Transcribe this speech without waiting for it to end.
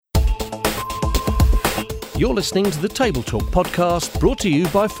You're listening to the Table Talk podcast, brought to you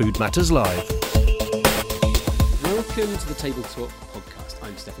by Food Matters Live. Welcome to the Table Talk podcast.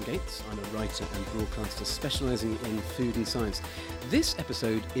 I'm Stephen Gates. I'm a writer and broadcaster specialising in food and science. This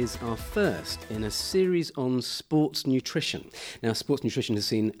episode is our first in a series on sports nutrition. Now, sports nutrition has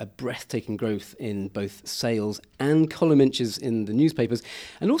seen a breathtaking growth in both sales and column inches in the newspapers,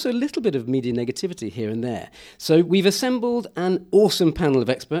 and also a little bit of media negativity here and there. So we've assembled an awesome panel of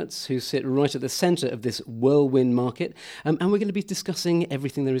experts who sit right at the centre of this whirlwind market, and we're going to be discussing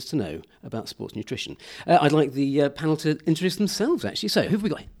everything there is to know about sports nutrition. I'd like the panel to introduce themselves, actually. So, who have we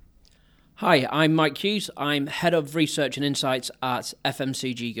got here? Hi, I'm Mike Hughes. I'm Head of Research and Insights at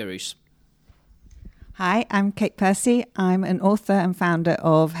FMCG Gurus. Hi, I'm Kate Percy. I'm an author and founder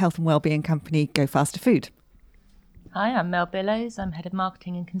of health and wellbeing company Go Faster Food. Hi, I'm Mel Billows. I'm Head of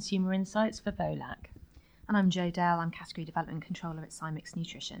Marketing and Consumer Insights for Volac. And I'm Jo Dell. I'm Category Development Controller at Cymix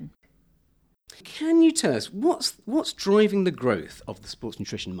Nutrition. Can you tell us what's driving the growth of the sports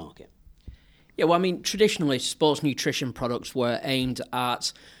nutrition market? Yeah, well, I mean, traditionally, sports nutrition products were aimed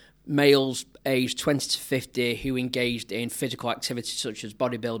at males aged 20 to 50 who engaged in physical activity such as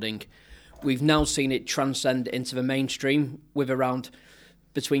bodybuilding. We've now seen it transcend into the mainstream, with around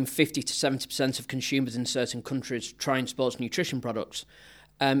between 50 to 70% of consumers in certain countries trying sports nutrition products.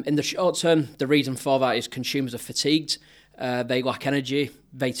 In the short term, the reason for that is consumers are fatigued, they lack energy,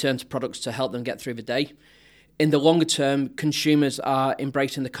 they turn to products to help them get through the day. In the longer term, consumers are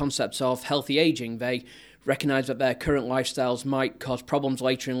embracing the concept of healthy ageing. They recognise that their current lifestyles might cause problems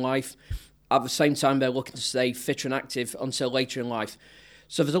later in life. At the same time, they're looking to stay fitter and active until later in life.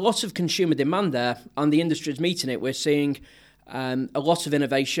 So there's a lot of consumer demand there, and the industry is meeting it. We're seeing a lot of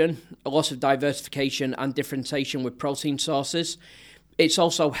innovation, a lot of diversification and differentiation with protein sources. It's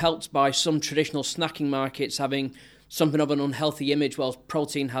also helped by some traditional snacking markets having something of an unhealthy image, while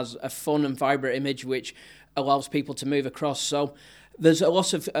protein has a fun and vibrant image which allows people to move across. So there's a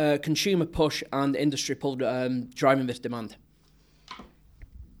lot of consumer push and industry pull driving this demand.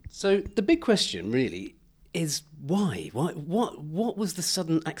 So the big question really is why? What was the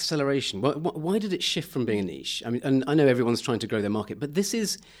sudden acceleration? Why did it shift from being a niche? I mean, and I know everyone's trying to grow their market, but it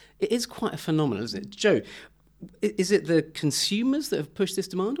is quite a phenomenon, isn't it? Jo, is it the consumers that have pushed this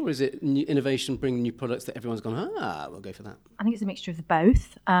demand, or is it new innovation bringing new products that everyone's gone, we'll go for that? I think it's a mixture of the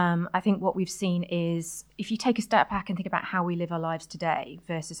both. I think what we've seen is, if you take a step back and think about how we live our lives today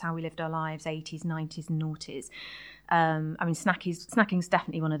versus how we lived our lives 80s, 90s and noughties, snacking is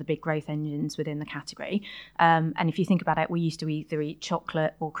definitely one of the big growth engines within the category. And if you think about it, we used to either eat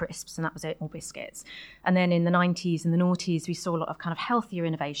chocolate or crisps, and that was it, or biscuits. And then in the 90s and the noughties, we saw a lot of kind of healthier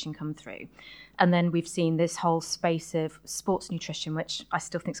innovation come through. And then we've seen this whole space of sports nutrition, which I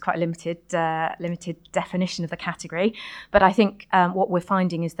still think is quite a limited definition of the category. But I think what we're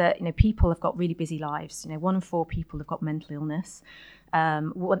finding is that people have got really busy lives. 1 in 4 people have got mental illness.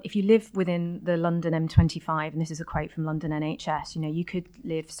 If you live within the London M25, and this is a quote from London NHS, you could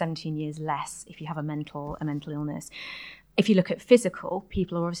live 17 years less if you have a mental illness. If you look at physical,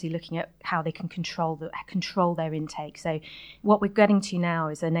 people are obviously looking at how they can control their intake. So what we're getting to now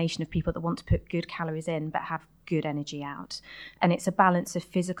is a nation of people that want to put good calories in but have good energy out. And it's a balance of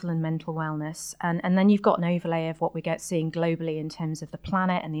physical and mental wellness. And then you've got an overlay of what we're seeing globally in terms of the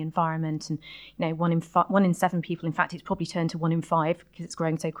planet and the environment. And 1 in 7 people, in fact, it's probably turned to 1 in 5 because it's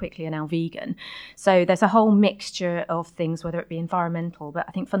growing so quickly, are now vegan. So there's a whole mixture of things, whether it be environmental, but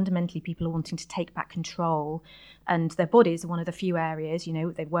I think fundamentally people are wanting to take back control. And their bodies are one of the few areas,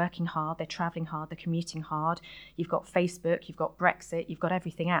 they're working hard, they're travelling hard, they're commuting hard. You've got Facebook, you've got Brexit, you've got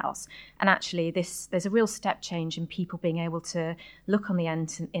everything else. And actually there's a real step change in people being able to look on the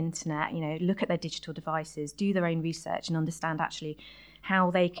internet, look at their digital devices, do their own research and understand actually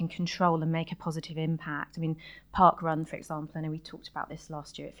how they can control and make a positive impact. I mean, Park Run, for example, I know we talked about this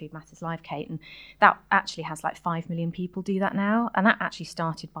last year at Food Matters Live, Kate, and that actually has 5 million people do that now. And that actually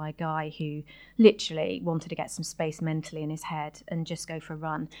started by a guy who literally wanted to get some space mentally in his head and just go for a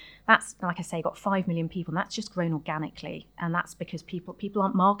run. That's, like I say, got 5 million people, and that's just grown organically. And that's because people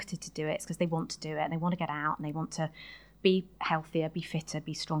aren't marketed to do it. It's because they want to do it, and they want to get out, and they want to be healthier, be fitter,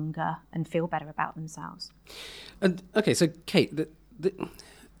 be stronger, and feel better about themselves. And okay, so Kate,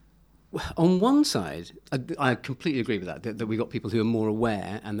 on one side, I completely agree with that we've got people who are more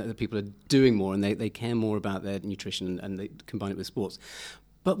aware and that the people are doing more and they care more about their nutrition and they combine it with sports.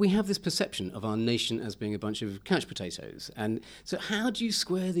 But we have this perception of our nation as being a bunch of couch potatoes. And so how do you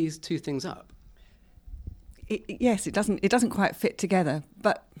square these two things up? Yes, it doesn't quite fit together.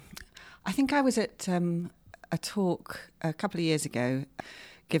 But I think I was at a talk a couple of years ago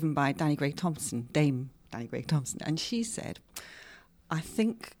given by Dame Danny Greig Thompson, and she said, I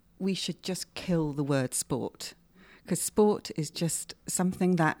think we should just kill the word sport, because sport is just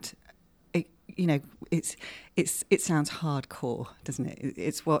something that, it sounds hardcore, doesn't it?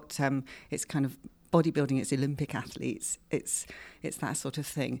 It's what it's kind of bodybuilding. It's Olympic athletes. It's that sort of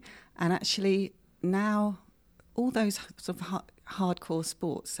thing. And actually now all those sort of hardcore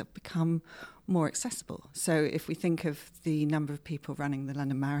sports have become more accessible. So if we think of the number of people running the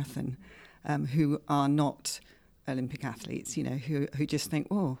London Marathon who are not Olympic athletes, who just think,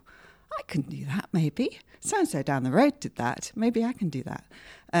 oh, I can do that maybe. So-and-so down the road did that. Maybe I can do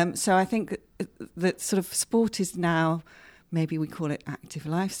that. So I think that sort of sport is now, maybe we call it active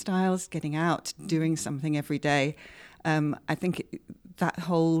lifestyles, getting out, doing something every day. I think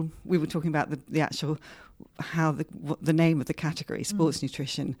we were talking about the actual, what the name of the category, sports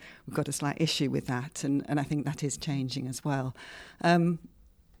nutrition, we've got a slight issue with that, and I think that is changing as well.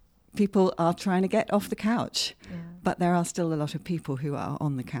 People are trying to get off the couch, but there are still a lot of people who are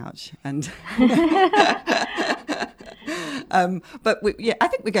on the couch, and but I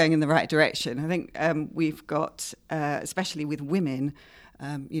think we're going in the right direction. I think we've got, especially with women,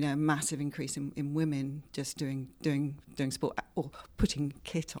 a massive increase in women just doing sport or putting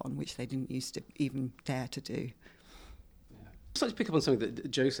kit on, which they didn't used to even dare to do. I'd like to pick up on something that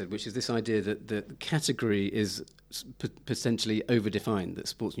Joe said, which is this idea that the category is potentially overdefined, that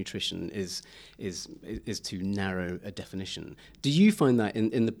sports nutrition is too narrow a definition. Do you find that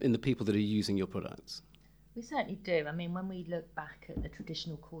in the people that are using your products? We certainly do. I mean, when we look back at the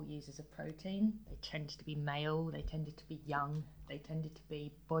traditional core users of protein, they tended to be male, they tended to be young, they tended to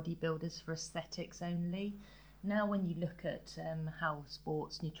be bodybuilders for aesthetics only. Now when you look at how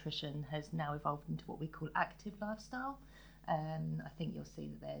sports nutrition has now evolved into what we call active lifestyle, I think you'll see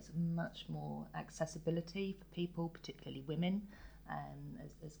that there's much more accessibility for people, particularly women,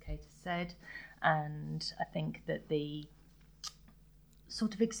 as Kate has said. And I think that the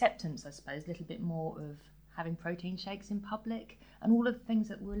sort of acceptance, I suppose, a little bit more of having protein shakes in public and all of the things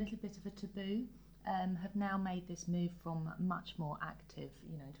that were a little bit of a taboo have now made this move from much more active,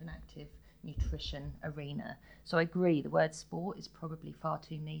 into an active nutrition arena. So I agree, the word sport is probably far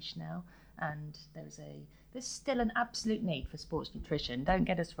too niche now, and there's still an absolute need for sports nutrition. Don't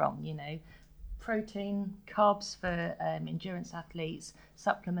get us wrong, protein, carbs for endurance athletes,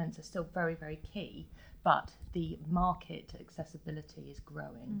 supplements are still very, very key, but the market accessibility is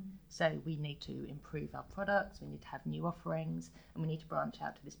growing. So we need to improve our products, we need to have new offerings, and we need to branch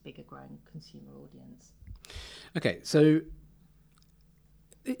out to this bigger growing consumer audience. Okay, so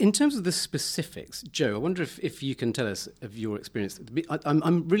in terms of the specifics, Joe, I wonder if you can tell us of your experience.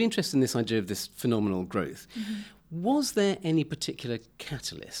 I'm really interested in this idea of this phenomenal growth. Was there any particular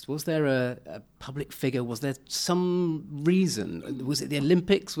catalyst? Was there a public figure? Was there some reason? Was it the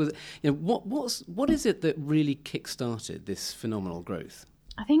Olympics? Was it, what is it that really kick-started this phenomenal growth?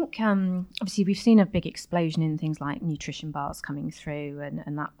 I think obviously we've seen a big explosion in things like nutrition bars coming through,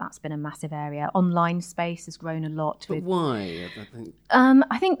 and that's been a massive area. Online space has grown a lot. But why?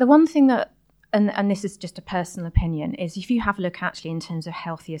 I think the one thing that, and this is just a personal opinion, is if you have a look actually in terms of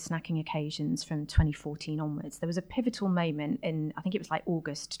healthier snacking occasions from 2014 onwards, there was a pivotal moment in, I think it was like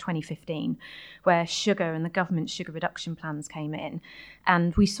August 2015, where sugar and the government's sugar reduction plans came in,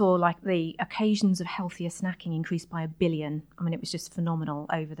 and we saw like the occasions of healthier snacking increased by 1 billion. I mean, it was just phenomenal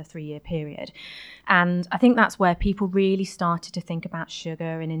over the 3-year period. And I think that's where people really started to think about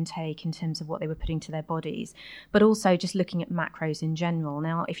sugar and intake in terms of what they were putting to their bodies, but also just looking at macros in general.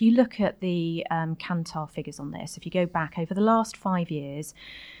 Now, if you look at the Kantar figures on this, if you go back over the last 5 years,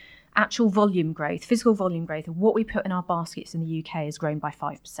 actual volume growth, physical volume growth of what we put in our baskets in the UK has grown by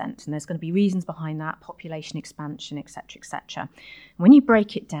 5%, and there's going to be reasons behind that, population expansion, etc., etc. When you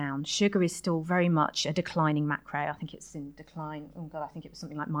break it down, sugar is still very much a declining macro. I think it's in decline. Oh God, I think it was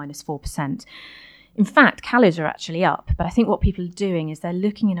something like -4%. In fact, calories are actually up, but I think what people are doing is they're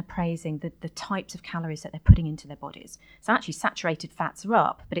looking and appraising the types of calories that they're putting into their bodies. So actually saturated fats are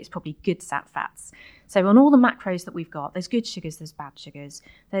up, but it's probably good sat fats. So on all the macros that we've got, there's good sugars, there's bad sugars,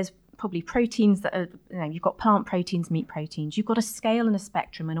 there's probably proteins that are, you've got plant proteins, meat proteins, you've got a scale and a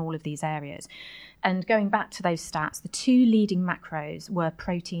spectrum in all of these areas. And going back to those stats, the 2 leading macros were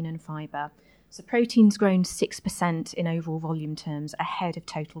protein and fibre. So protein's grown 6% in overall volume terms, ahead of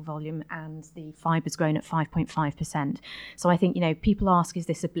total volume, and the fibre's grown at 5.5%. So I think, people ask, is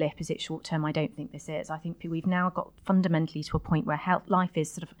this a blip? Is it short term? I don't think this is. I think we've now got fundamentally to a point where health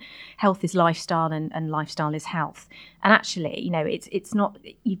is lifestyle and lifestyle is health. And actually, it's not,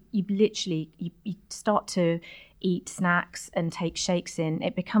 you start to eat snacks and take shakes in,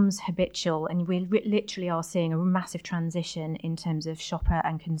 it becomes habitual, and we literally are seeing a massive transition in terms of shopper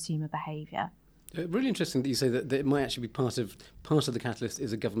and consumer behaviour. Really interesting that you say that it might actually be part of the catalyst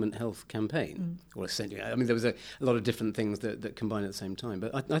is a government health campaign, or essentially. I mean, there was a lot of different things that combine at the same time,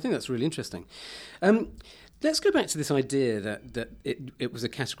 but I think that's really interesting. Let's go back to this idea that it was a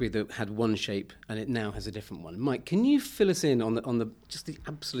category that had one shape and it now has a different one. Mike, can you fill us in on the just the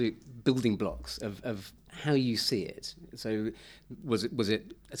absolute building blocks of how you see it? So, was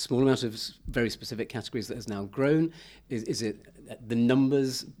it a small amount of very specific categories that has now grown? Is it the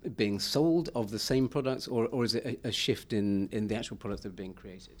numbers being sold of the same products, or is it a shift in the actual products that are being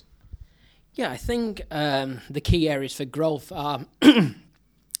created? Yeah, I think the key areas for growth are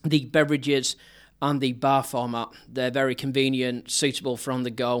the beverages and the bar format. They're very convenient, suitable for on the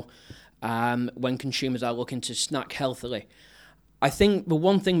go when consumers are looking to snack healthily. I think the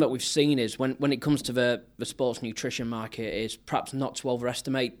one thing that we've seen is when it comes to the sports nutrition market is perhaps not to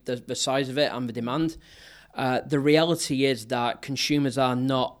overestimate the size of it and the demand. The reality is that consumers are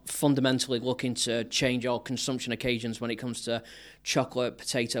not fundamentally looking to change all consumption occasions when it comes to chocolate,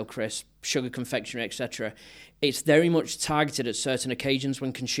 potato crisp, sugar confectionery, etc. It's very much targeted at certain occasions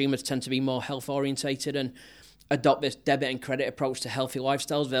when consumers tend to be more health orientated and adopt this debit and credit approach to healthy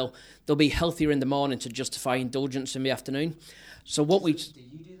lifestyles. They'll be healthier in the morning to justify indulgence in the afternoon. So what we... Do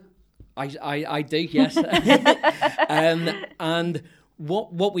you do that? I do, yes. And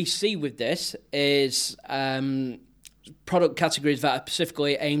what we see with this is product categories that are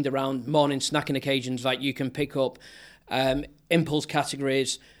specifically aimed around morning snacking occasions, like you can pick up impulse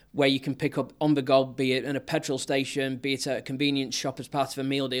categories where you can pick up on the go, be it in a petrol station, be it at a convenience shop as part of a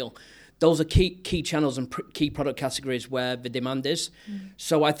meal deal. Those are key channels and key product categories where the demand is.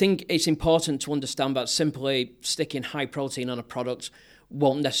 So I think it's important to understand that simply sticking high protein on a product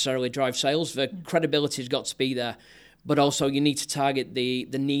won't necessarily drive sales. The credibility has got to be there, but also you need to target the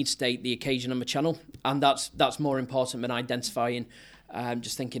need state, the occasion, and the channel, and that's more important than identifying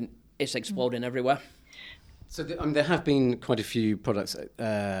just thinking it's exploding everywhere. So there have been quite a few products,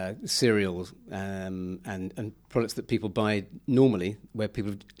 cereals and products that people buy normally where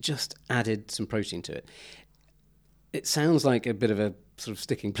people have just added some protein to it. It sounds like a bit of a sort of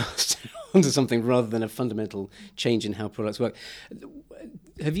sticking plaster onto something rather than a fundamental change in how products work.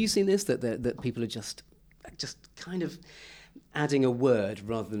 Have you seen this, that people are just kind of adding a word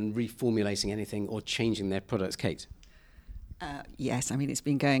rather than reformulating anything or changing their products, Kate? Yes, I mean, it's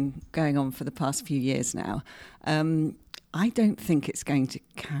been going on for the past few years now. I don't think it's going to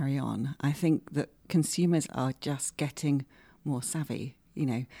carry on. I think that consumers are just getting more savvy. You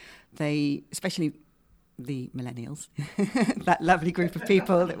know, they, especially the millennials, that lovely group of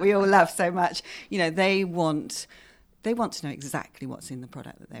people that we all love so much, you know, they want to know exactly what's in the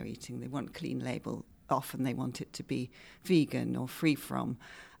product that they're eating. They want clean label. Often they want it to be vegan or free from.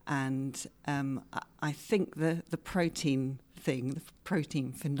 And I think the protein thing, the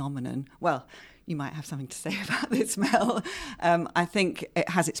protein phenomenon, well, you might have something to say about this, Mel. I think it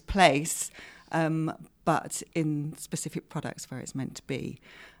has its place, but in specific products where it's meant to be.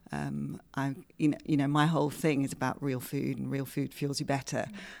 My whole thing is about real food, and real food fuels you better.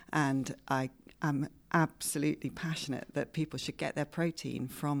 And I am absolutely passionate that people should get their protein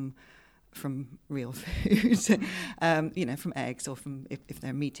from real food, from eggs, or from, if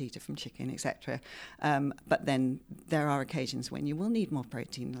they're a meat eater, from chicken, etc. But then there are occasions when you will need more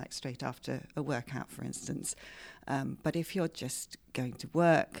protein, like straight after a workout, for instance. But if you're just going to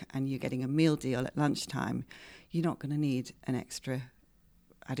work and you're getting a meal deal at lunchtime, you're not going to need an extra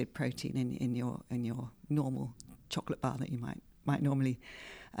added protein in your normal chocolate bar that you might normally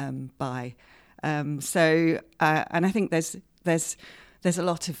buy. And I think there's a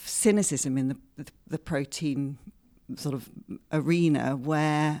lot of cynicism in the protein sort of arena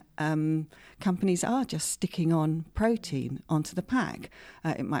where companies are just sticking on protein onto the pack.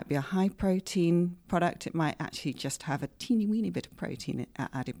 It might be a high protein product. It might actually just have a teeny weeny bit of protein,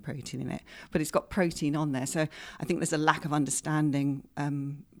 added protein in it, but it's got protein on there. So I think there's a lack of understanding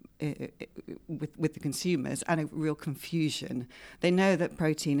with the consumers, and a real confusion. They know that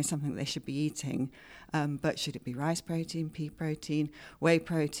protein is something that they should be eating, but should it be rice protein, pea protein, whey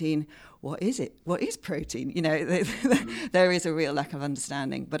protein? What is it? What is protein? You know, there is a real lack of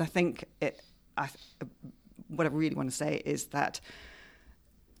understanding. But I think what I really want to say is that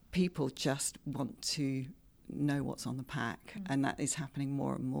people just want to know what's on the pack, and that is happening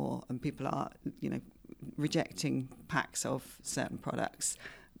more and more. And people are, rejecting packs of certain products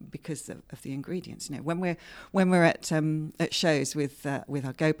because of the ingredients. When we're at shows with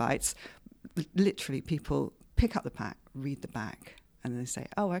our Go Bites, literally people pick up the pack, read the back, and they say,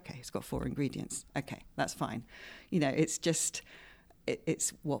 "Oh, okay, it's got 4 ingredients. Okay, that's fine." It's just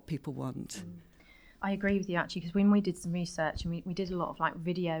it's what people want. I agree with you actually, because when we did some research and we did a lot of like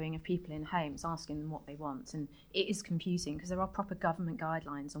videoing of people in homes asking them what they want, and it is confusing because there are proper government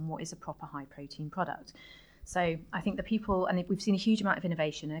guidelines on what is a proper high protein product. So I think the people, and we've seen a huge amount of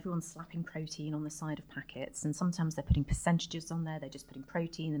innovation, and everyone's slapping protein on the side of packets, and sometimes they're putting percentages on there, they're just putting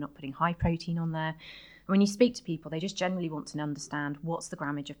protein, they're not putting high protein on there. And when you speak to people, they just generally want to understand what's the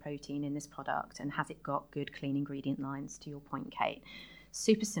grammage of protein in this product and has it got good clean ingredient lines, to your point, Kate.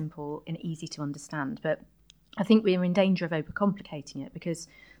 Super simple and easy to understand, but I think we're in danger of overcomplicating it because,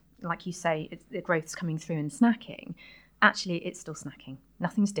 like you say, the growth's coming through in snacking. Actually, it's still snacking.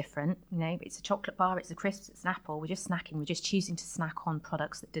 Nothing's different. You know, it's a chocolate bar, it's a crisp, it's an apple. We're just snacking. We're just choosing to snack on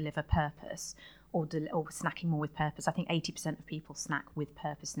products that deliver purpose or snacking more with purpose. I think 80% of people snack with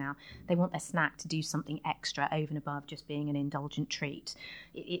purpose now. They want their snack to do something extra over and above just being an indulgent treat.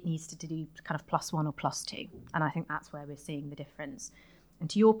 It needs to do kind of +1 or +2. And I think that's where we're seeing the difference. And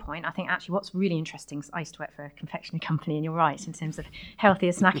to your point, I think actually what's really interesting is I used to work for a confectionery company, and you're right, in terms of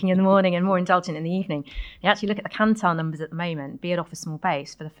healthier snacking in the morning and more indulgent in the evening. You actually look at the Kantar numbers at the moment, be it off a small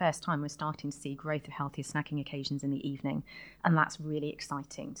base, for the first time we're starting to see growth of healthier snacking occasions in the evening. And that's really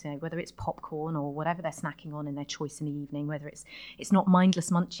exciting to know, whether it's popcorn or whatever they're snacking on in their choice in the evening, whether it's not mindless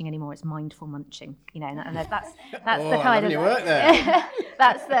munching anymore, it's mindful munching. You know, and that's the kind of work there.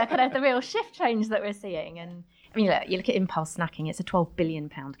 that's the kind of the real shift change that we're seeing. And I mean, you look at impulse snacking, it's a £12 billion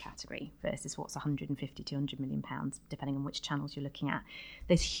category versus what's 150, 200 million pounds, depending on which channels you're looking at.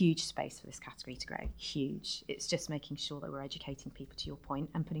 There's huge space for this category to grow, huge. It's just making sure that we're educating people, to your point,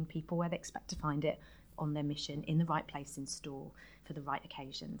 and putting people where they expect to find it on their mission, in the right place in store, for the right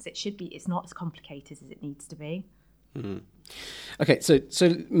occasions. It's not as complicated as it needs to be. Mm-hmm. Okay, so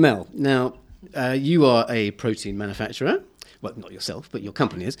Mel, now you are a protein manufacturer. Well, not yourself, but your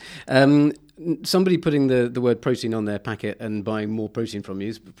company is. Somebody putting the word protein on their packet and buying more protein from you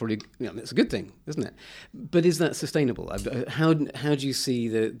is probably, it's a good thing, isn't it? But is that sustainable? How do you see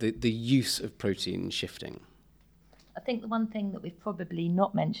the use of protein shifting? I think the one thing that we've probably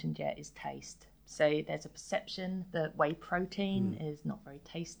not mentioned yet is taste. So there's a perception that whey protein is not very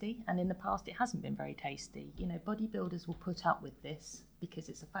tasty, and in the past it hasn't been very tasty. You know, bodybuilders will put up with this because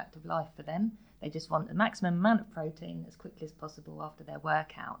it's a fact of life for them. They just want the maximum amount of protein as quickly as possible after their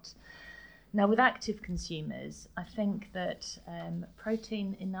workout. Now, with active consumers, I think that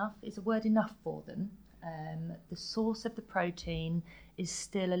protein enough is a word enough for them. The source of the protein is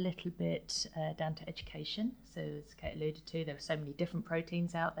still a little bit down to education. So as Kate alluded to, there are so many different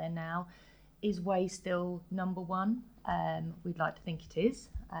proteins out there now. Is whey still number one? We'd like to think it is,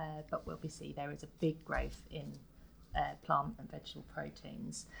 but obviously there is a big growth in plant and vegetable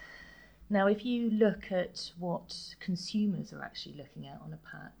proteins. Now, if you look at what consumers are actually looking at on a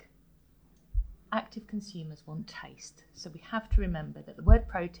pack, active consumers want taste. So we have to remember that the word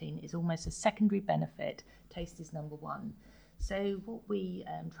protein is almost a secondary benefit. Taste is number one. So what we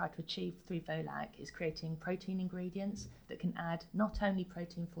try to achieve through Volac is creating protein ingredients that can add not only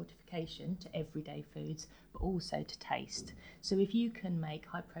protein fortification to everyday foods, but also to taste. So if you can make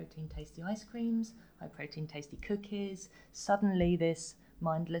high protein tasty ice creams, high protein tasty cookies, suddenly this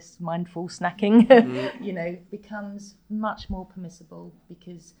mindful snacking, becomes much more permissible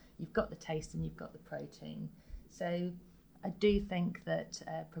because you've got the taste and you've got the protein. So I do think that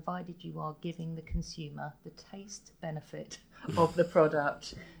provided you are giving the consumer the taste benefit of the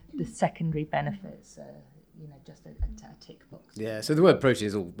product, the secondary benefits, just a tick box. Yeah, so the word protein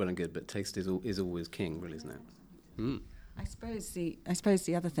is all well and good, but taste is always king, really, isn't it? Mm. I suppose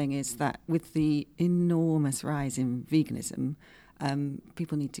the other thing is that with the enormous rise in veganism,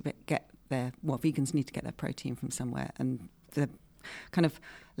 people need to vegans need to get their protein from somewhere, and the kind of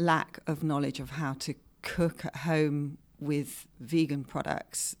lack of knowledge of how to cook at home with vegan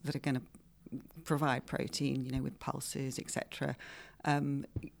products that are going to provide protein, with pulses, etc.,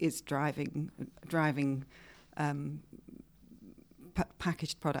 is driving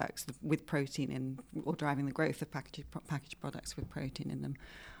packaged products with protein in, or driving the growth of packaged products with protein in them.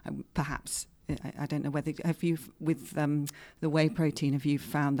 Perhaps, I don't know whether, with the whey protein, have you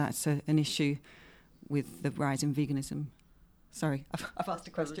found that's an issue with the rise in veganism? Sorry, I've asked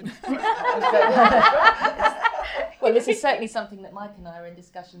a question. Well, this is certainly something that Mike and I are in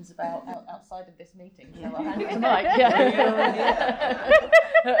discussions about outside of this meeting. So I'll hand it to Mike.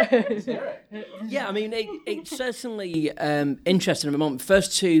 Yeah, I mean, it's certainly interesting at the moment.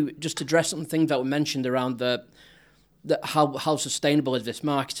 First, to just address some things that were mentioned around how sustainable is this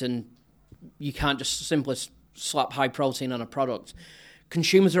market, and you can't just simply slap high protein on a product.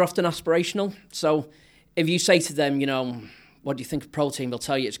 Consumers are often aspirational, so if you say to them, what do you think of protein? They'll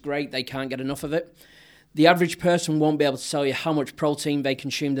tell you it's great. They can't get enough of it. The average person won't be able to tell you how much protein they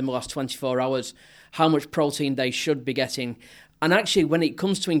consumed in the last 24 hours, how much protein they should be getting. And actually, when it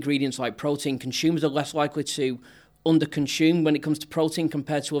comes to ingredients like protein, consumers are less likely to underconsume when it comes to protein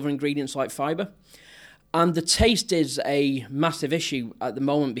compared to other ingredients like fibre. And the taste is a massive issue at the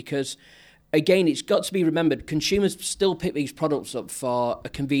moment because, again, it's got to be remembered, consumers still pick these products up for a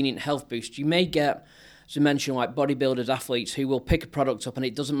convenient health boost. You may get, as I mentioned, like bodybuilders, athletes who will pick a product up and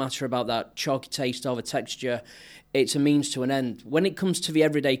it doesn't matter about that chalky taste or the texture. It's a means to an end. When it comes to the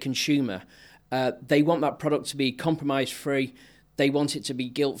everyday consumer, they want that product to be compromise-free. They want it to be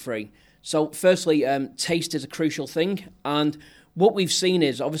guilt-free. So firstly, taste is a crucial thing. And what we've seen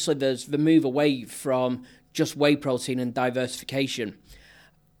is, obviously, there's the move away from just whey protein and diversification.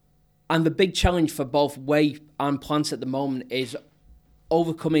 And the big challenge for both whey and plants at the moment is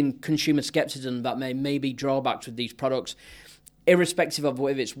overcoming consumer skepticism that may be drawbacks with these products, irrespective of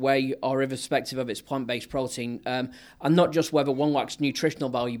whether it's whey or irrespective of its plant-based protein, and not just whether one lacks nutritional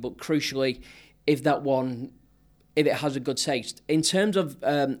value, but crucially, if it has a good taste. In terms of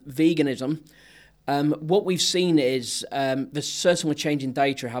veganism, what we've seen is there's certainly changing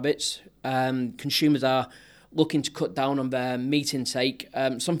dietary habits. Consumers are looking to cut down on their meat intake.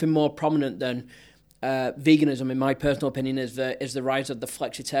 Something more prominent than veganism, in my personal opinion, is the rise of the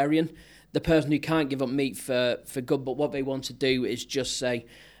flexitarian, the person who can't give up meat for good, but what they want to do is just say,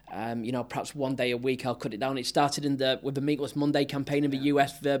 perhaps one day a week I'll cut it down. It started with the Meatless Monday campaign in the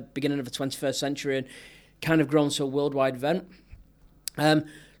US at the beginning of the 21st century and kind of grown to a worldwide event.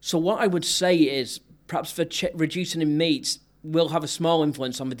 So what I would say is perhaps for reducing in meats will have a small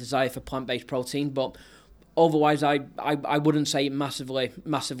influence on the desire for plant-based protein, but otherwise I wouldn't say it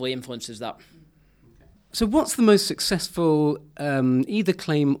massively influences that. So what's the most successful either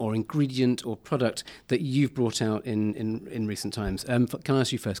claim or ingredient or product that you've brought out in recent times? Can I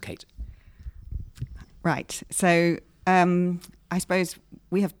ask you first, Kate? Right. So I suppose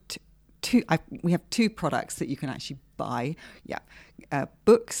we have two products that you can actually buy. Yeah.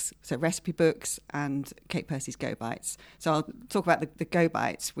 Books, so recipe books, and Kate Percy's Go Bites. So I'll talk about the Go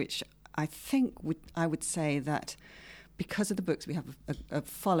Bites, which I think I would say that because of the books, we have a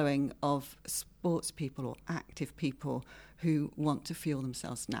following of sports people or active people who want to fuel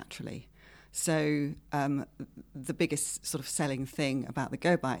themselves naturally. So the biggest sort of selling thing about the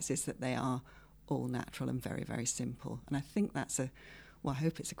Go Bites is that they are all natural and very, very simple. And I think that's I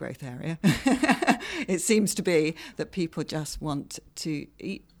hope it's a growth area. It seems to be that people just want to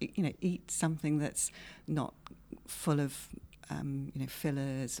eat something that's not full of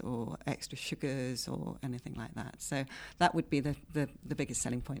fillers or extra sugars or anything like that. So that would be the biggest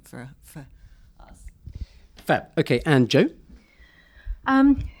selling point for us. Fab. Okay, and Jo?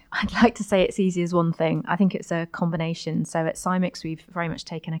 I'd like to say it's easy as one thing. I think it's a combination. So at Cymix, we've very much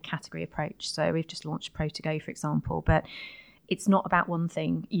taken a category approach. So we've just launched Pro2Go, for example, but it's not about one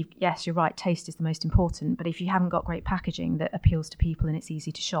thing. Yes, you're right, taste is the most important, but if you haven't got great packaging that appeals to people and it's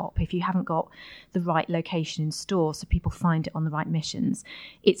easy to shop, if you haven't got the right location in store so people find it on the right missions,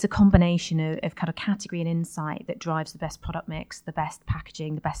 it's a combination of kind of category and insight that drives the best product mix, the best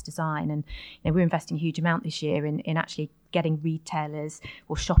packaging, the best design. And we're investing a huge amount this year in actually getting retailers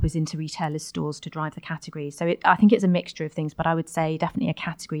or shoppers into retailers' stores to drive the category. So I think it's a mixture of things, but I would say definitely a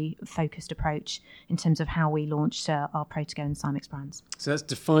category-focused approach in terms of how we launched our Pro2Go and Cymix brands. So that's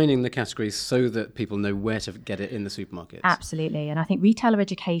defining the categories so that people know where to get it in the supermarkets. Absolutely. And I think retailer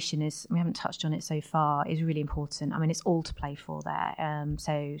education we haven't touched on it so far, is really important. I mean, it's all to play for there.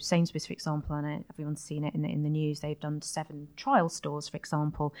 So Sainsbury's, for example, and everyone's seen it in the news, they've done 7 trial stores, for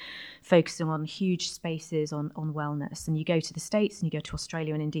example, focusing on huge spaces on wellness. And you go to the States and you go to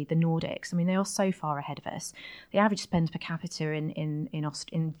Australia and indeed the Nordics. I mean, they are so far ahead of us. The average spend per capita in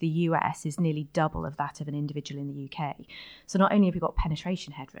the US is nearly double of that of an individual in the UK. So not only have we got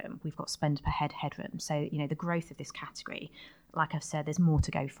penetration headroom, we've got spend per head headroom. So, the growth of this category, like I've said, there's more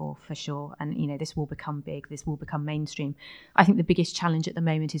to go for sure. And, this will become big. This will become mainstream. I think the biggest challenge at the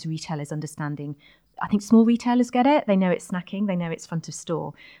moment is retailers understanding. I think small retailers get it. They know it's snacking. They know it's front of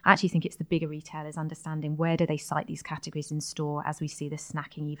store. I actually think it's the bigger retailers understanding where do they site these categories in store as we see the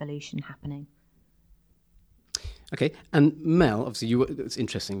snacking evolution happening. Okay, and Mel, obviously, it's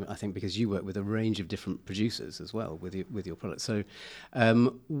interesting, I think, because you work with a range of different producers as well with your products. So,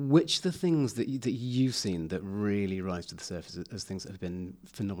 which are the things that you've seen that really rise to the surface as things that have been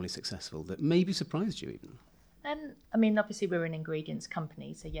phenomenally successful that maybe surprised you even? I mean, obviously, we're an ingredients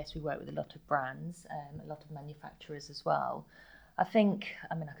company, so yes, we work with a lot of brands, a lot of manufacturers as well. I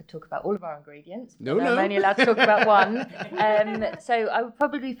could talk about all of our ingredients. No. I'm only allowed to talk about one. So I would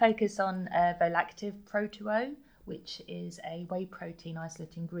probably focus on Volactive Pro2O. which is a whey protein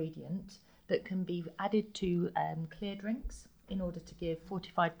isolate ingredient that can be added to clear drinks in order to give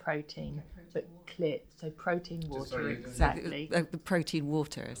fortified protein, but clear, so protein water, exactly. The protein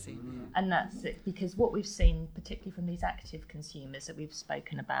water, I see. And that's it, because what we've seen, particularly from these active consumers that we've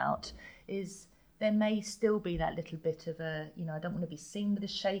spoken about, is there may still be that little bit of a, I don't want to be seen with a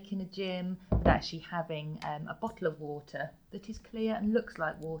shake in a gym, but actually having a bottle of water that is clear and looks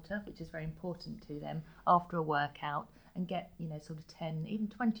like water, which is very important to them after a workout, and get, sort of 10, even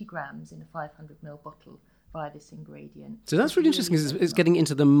 20 grams in a 500ml bottle via this ingredient. So that's really interesting, because it's getting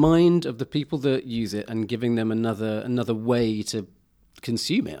into the mind of the people that use it and giving them another way to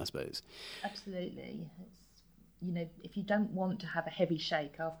consume it, I suppose. Absolutely. If you don't want to have a heavy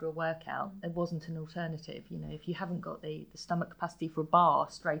shake after a workout, there wasn't an alternative. If you haven't got the stomach capacity for a bar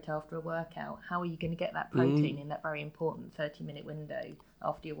straight after a workout, how are you going to get that protein in that very important 30-minute window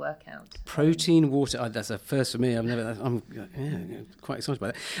after your workout? Protein water, that's a first for me. I'm quite excited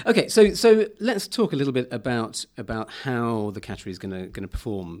by that. Okay, so let's talk a little bit about how the category is going to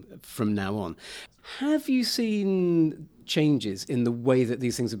perform from now on. Have you seen changes in the way that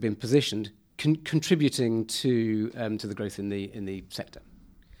these things have been positioned, contributing to the growth in the sector?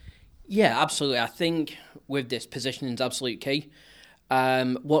 Yeah, absolutely. I think with this, positioning is absolutely key.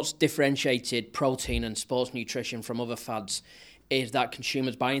 What's differentiated protein and sports nutrition from other fads is that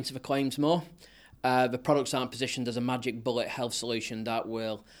consumers buy into the claims more. The products aren't positioned as a magic bullet health solution that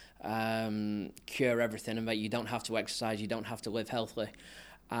will cure everything and that you don't have to exercise, you don't have to live healthily.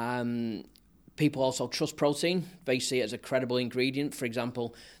 People also trust protein. They see it as a credible ingredient. For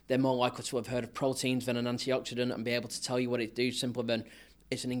example, they're more likely to have heard of proteins than an antioxidant and be able to tell you what it does simpler than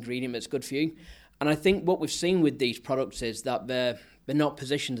it's an ingredient that's good for you. And I think what we've seen with these products is that they're not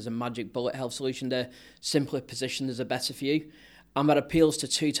positioned as a magic bullet health solution. They're simply positioned as a better for you. And that appeals to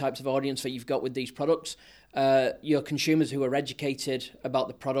two types of audience that you've got with these products. Your consumers who are educated about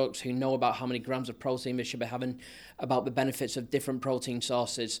the products, who know about how many grams of protein they should be having, about the benefits of different protein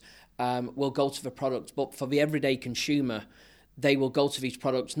sources, will go to the products. But for the everyday consumer, they will go to these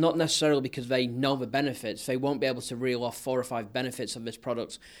products not necessarily because they know the benefits. They won't be able to reel off 4 or 5 benefits of this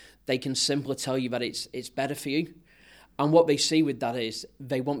product. They can simply tell you that it's better for you. And what they see with that is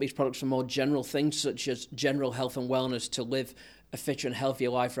they want these products for more general things, such as general health and wellness, to live a fitter and healthier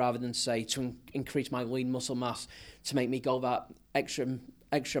life, rather than, say, to increase my lean muscle mass, to make me go that extra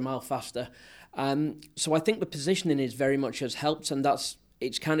mile faster. So I think the positioning is very much has helped, and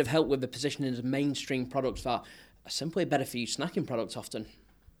it's kind of helped with the positioning as mainstream products that are simply better for you snacking products often.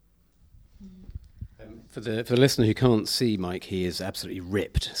 For the listener who can't see Mike, he is absolutely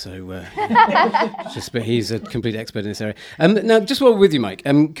ripped. So but he's a complete expert in this area. Now, just while we're with you, Mike,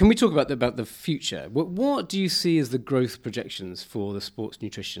 can we talk about the future? What do you see as the growth projections for the sports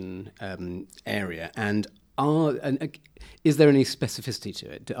nutrition area? And is there any specificity to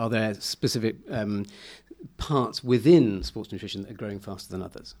it? Are there specific parts within sports nutrition that are growing faster than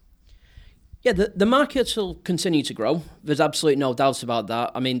others? Yeah, the markets will continue to grow. There's absolutely no doubts about that.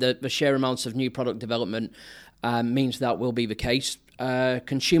 I mean, the sheer amounts of new product development means that will be the case.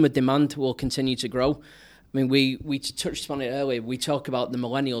 Consumer demand will continue to grow. I mean, we touched upon it earlier. We talk about the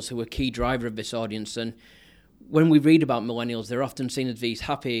millennials who are a key driver of this audience. And when we read about millennials, they're often seen as these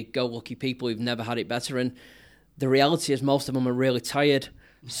happy-go-lucky people who've never had it better. And the reality is most of them are really tired,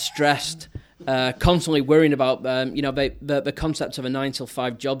 stressed, constantly worrying about, the concept of a 9 till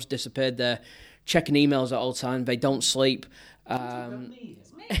 5 job's disappeared. They're checking emails at all time. They don't sleep.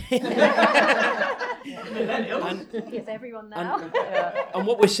 Yes, everyone now. And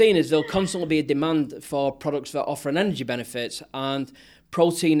what we're seeing is there'll constantly be a demand for products that offer an energy benefit, and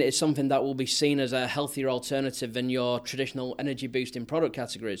protein is something that will be seen as a healthier alternative than your traditional energy boosting product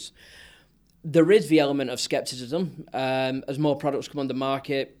categories. There is the element of scepticism. As more products come on the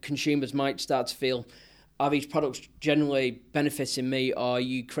market, consumers might start to feel, are these products generally benefiting me, or are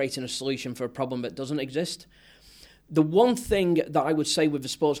you creating a solution for a problem that doesn't exist? The one thing that I would say with the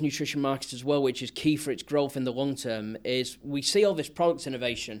sports nutrition market as well, which is key for its growth in the long term, is we see all this product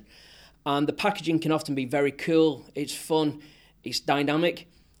innovation, and the packaging can often be very cool, it's fun, it's dynamic,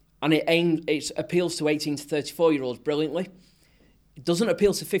 and it appeals to 18 to 34-year-olds brilliantly. It doesn't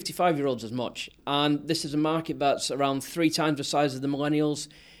appeal to 55-year-olds as much, and this is a market that's around 3 times the size of the millennials.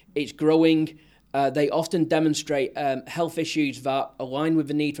 It's growing. They often demonstrate health issues that align with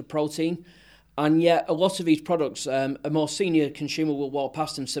the need for protein, and yet a lot of these products, a more senior consumer will walk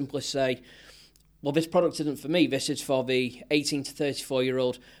past and simply say, well, this product isn't for me, this is for the 18 to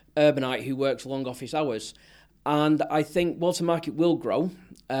 34-year-old urbanite who works long office hours. And I think whilst the market will grow,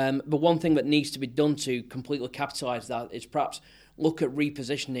 the one thing that needs to be done to completely capitalise that is perhaps look at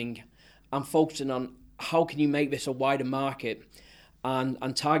repositioning and focusing on how can you make this a wider market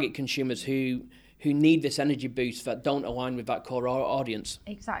and target consumers who need this energy boost that don't align with that core audience?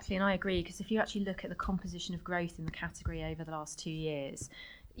 Exactly, and I agree, because if you actually look at the composition of growth in the category over the last 2 years,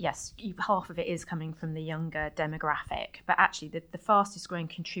 yes, half of it is coming from the younger demographic, but actually the fastest growing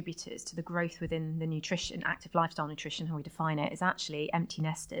contributors to the growth within the nutrition, active lifestyle nutrition, how we define it, is actually empty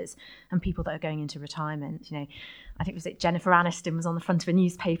nesters and people that are going into retirement. You know, I think Jennifer Aniston was on the front of a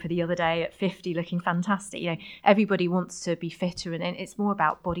newspaper the other day at 50 looking fantastic. You know, everybody wants to be fitter, and it's more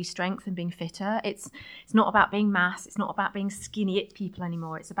about body strength and being fitter. It's not about being mass, it's not about being skinny it people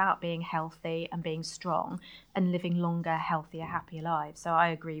anymore. It's about being healthy and being strong and living longer, healthier, happier lives. So I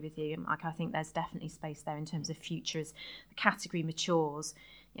agree with you. Like, I think there's definitely space there in terms of future as the category matures.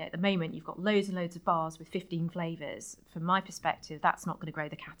 You know, at the moment, you've got loads and loads of bars with 15 flavours. From my perspective, that's not going to grow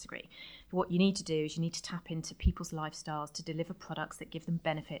the category. But what you need to do is you need to tap into people's lifestyles to deliver products that give them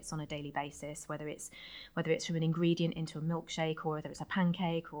benefits on a daily basis, whether it's from an ingredient into a milkshake, or whether it's a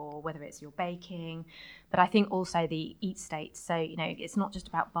pancake, or whether it's your baking. But I think also the eat states. So, you know, it's not just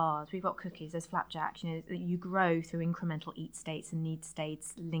about bars. We've got cookies, there's flapjack. You know, you grow through incremental eat states and need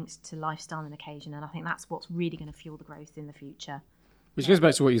states linked to lifestyle and occasion. And I think that's what's really going to fuel the growth in the future. Which goes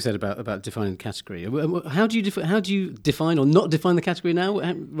back to what you said about defining the category. How do you define or not define the category now,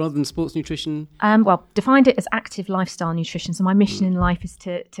 rather than sports nutrition? Well, defined it as active lifestyle nutrition. So my mission in life is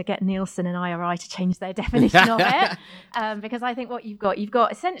to get Nielsen and IRI to change their definition of it, because I think what you've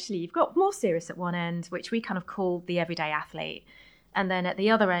got more serious at one end, which we kind of call the everyday athlete. And then at the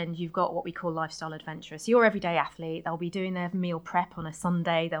other end, you've got what we call lifestyle adventurer. So your everyday athlete, they'll be doing their meal prep on a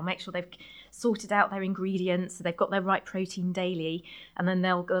Sunday. They'll make sure they've sorted out their ingredients, so they've got their right protein daily, and then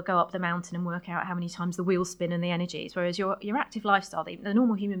they'll go up the mountain and work out how many times the wheels spin and the energies. Whereas your active lifestyle, the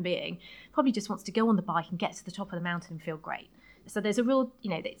normal human being, probably just wants to go on the bike and get to the top of the mountain and feel great. So there's a real, you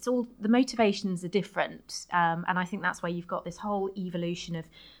know, it's all, the motivations are different. And I think that's where you've got this whole evolution of,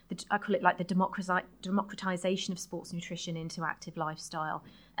 I call it like the democratization of sports nutrition into active lifestyle.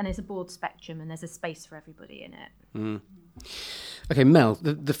 And there's a broad spectrum and there's a space for everybody in it. Mm. Okay, Mel,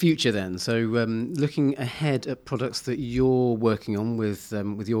 the future then. So looking ahead at products that you're working on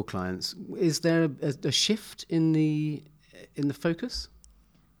with your clients, is there a shift in the focus?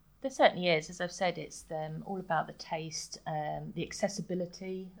 There certainly is. As I've said, it's all about the taste, the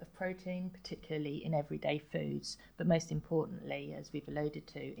accessibility of protein, particularly in everyday foods, but most importantly, as we've alluded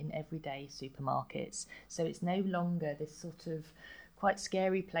to, in everyday supermarkets. So it's no longer this sort of quite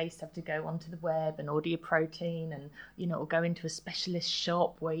scary place to have to go onto the web and order your protein and, you know, or go into a specialist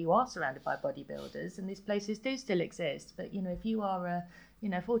shop where you are surrounded by bodybuilders, and these places do still exist. But, you know, if you are a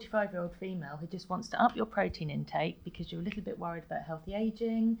 45-year-old female who just wants to up your protein intake because you're a little bit worried about healthy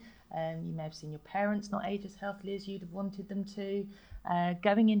aging, you may have seen your parents not age as healthily as you'd have wanted them to,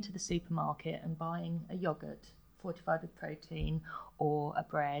 going into the supermarket and buying a yoghurt fortified with protein, or a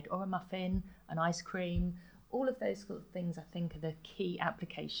bread or a muffin, an ice cream, all of those sort of things I think are the key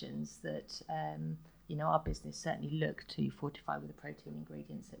applications that our business certainly look to fortify with the protein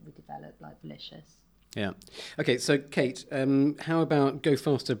ingredients that we develop, like Delicious. Yeah. Okay, so Kate, how about Go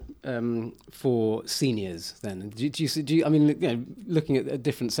Faster for seniors then? Do you, I mean, you know, looking at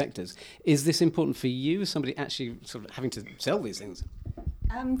different sectors, is this important for you as somebody actually sort of having to sell these things?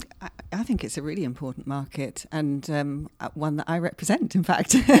 I think it's a really important market, and one that I represent, in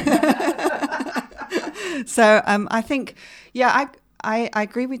fact. So I think, I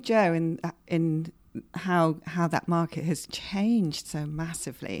agree with Jo in how that market has changed so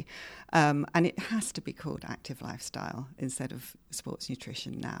massively, and it has to be called active lifestyle instead of sports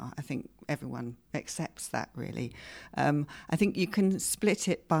nutrition now. I think everyone accepts that, really. I think you can split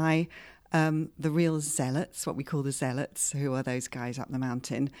it by the real zealots, what we call the zealots, who are those guys up the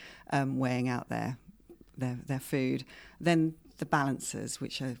mountain weighing out their food. Then the balancers,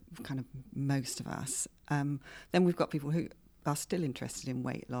 which are kind of most of us. Then we've got people who are still interested in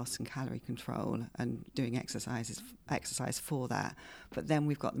weight loss and calorie control and doing exercise for that. But then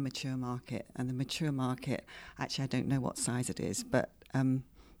we've got the mature market, and the mature market, actually I don't know what size it is, but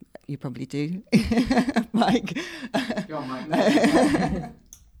you probably do, Mike. Go on, Mike.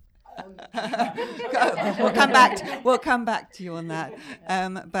 We'll come back to you on that.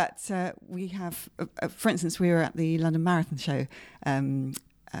 But we have, for instance, we were at the London Marathon show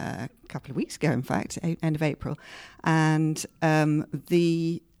a couple of weeks ago, in fact, end of April, and I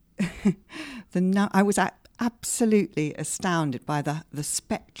was absolutely astounded by the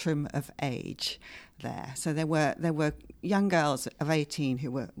spectrum of age there. So there were young girls of 18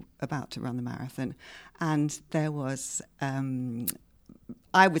 who were about to run the marathon, and there was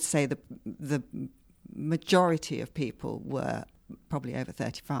I would say the majority of people were probably over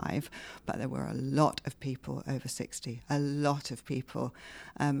 35, but there were a lot of people over 60, a lot of people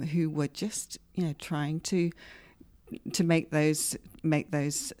who were just, trying to make those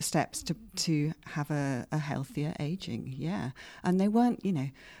steps to have a healthier aging. Yeah, and they weren't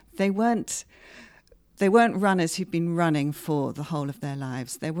runners who'd been running for the whole of their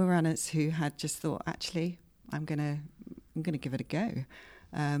lives. They were runners who had just thought, actually, I'm gonna give it a go.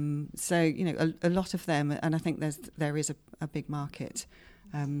 So a lot of them, and I think there is a big market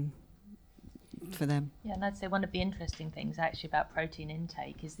for them. Yeah, and I'd say one of the interesting things actually about protein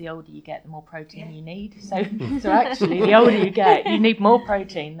intake is the older you get, the more protein you need. So actually, the older you get, you need more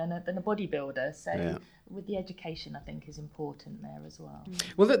protein than a bodybuilder. So with the education, I think, is important there as well.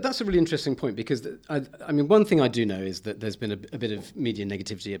 Well, that's a really interesting point, because I mean, one thing I do know is that there's been a bit of media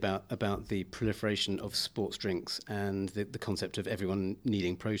negativity about the proliferation of sports drinks and the concept of everyone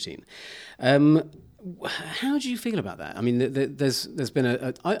needing protein. How do you feel about that? I mean, there's been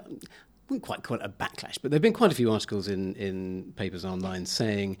I wouldn't quite call it a backlash, but there have been quite a few articles in papers online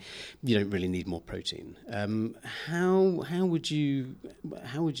saying you don't really need more protein. How would you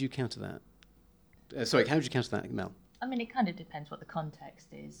counter that? Sorry, how would you counter that, Mel? I mean, it kind of depends what the context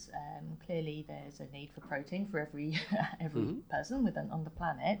is. Clearly, there's a need for protein for every person on the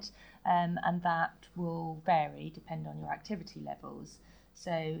planet, and that will vary depending on your activity levels.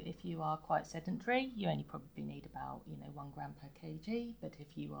 So if you are quite sedentary, you only probably need about 1 gram per kg. But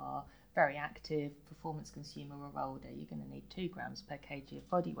if you are very active, performance consumer or older, you're going to need 2 grams per kg of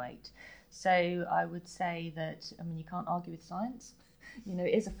body weight. So I would say that, I mean, you can't argue with science.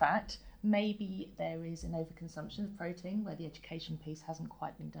 It is a fact. Maybe there is an overconsumption of protein where the education piece hasn't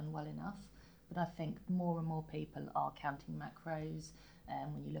quite been done well enough. But I think more and more people are counting macros.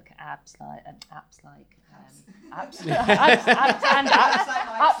 When you look at apps like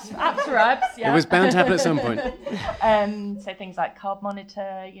It was bound to happen at some point. So things like Carb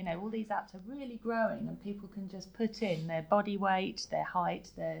Monitor, all these apps are really growing, and people can just put in their body weight, their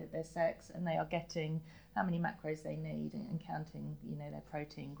height, their sex, and they are getting how many macros they need and counting, their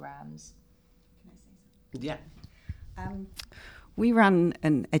protein grams. Can I say something? Yeah. We run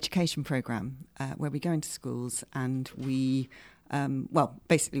an education program where we go into schools and we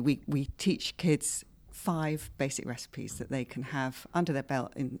basically we teach kids 5 basic recipes that they can have under their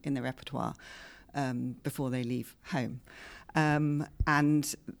belt in their repertoire before they leave home.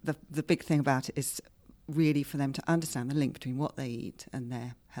 And the big thing about it is really for them to understand the link between what they eat and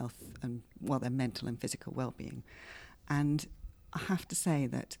their health and their mental and physical well-being. And I have to say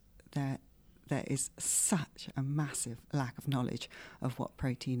that there is such a massive lack of knowledge of what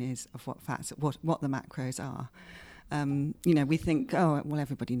protein is, of what fats, what the macros are. We think,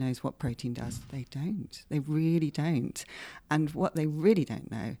 everybody knows what protein does. They don't. They really don't. And what they really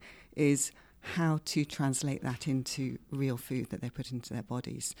don't know is how to translate that into real food that they put into their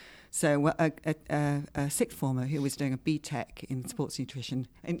bodies. So a sixth former who was doing a BTEC in sports nutrition,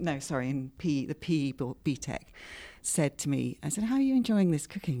 in PE, the PE BTEC, said to me, I said, how are you enjoying this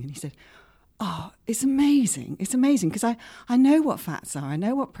cooking? And he said, oh, it's amazing. It's amazing because I know what fats are. I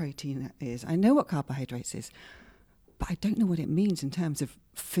know what protein is. I know what carbohydrates is. But I don't know what it means in terms of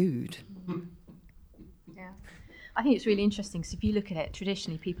food. Yeah. I think it's really interesting because if you look at it,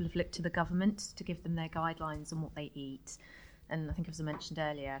 traditionally people have looked to the government to give them their guidelines on what they eat. And I think, as I mentioned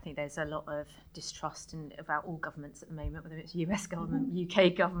earlier, I think there's a lot of distrust about all governments at the moment, whether it's US government,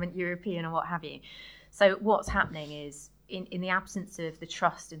 UK government, European or what have you. So what's happening is, in the absence of the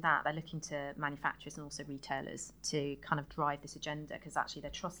trust in that, they're looking to manufacturers and also retailers to kind of drive this agenda, because actually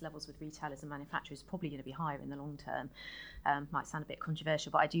their trust levels with retailers and manufacturers is probably going to be higher in the long term. Might sound a bit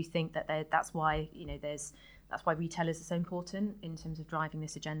controversial, but I do think that that's why retailers are so important in terms of driving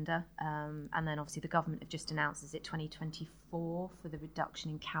this agenda. And then obviously the government have just announced, is it 2024 for the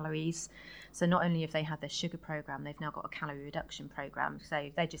reduction in calories? So not only have they had their sugar programme, they've now got a calorie reduction programme. So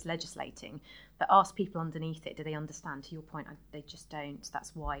they're just legislating. But ask people underneath it, do they understand? To your point, they just don't.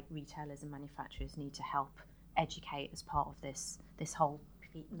 That's why retailers and manufacturers need to help educate as part of this whole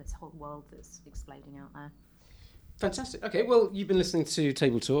world that's exploding out there. Fantastic. Okay, well, you've been listening to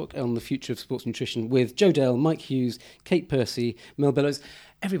Table Talk on the future of sports nutrition with Jo Dell, Mike Hughes, Kate Percy, Mel Bellows.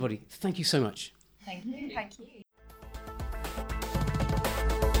 Everybody, thank you so much. Thank you. Thank you.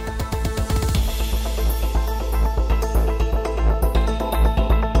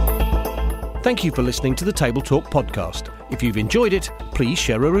 Thank you for listening to the Table Talk podcast. If you've enjoyed it, please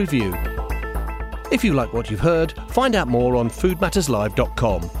share a review. If you like what you've heard, find out more on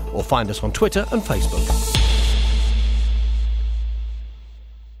foodmatterslive.com or find us on Twitter and Facebook.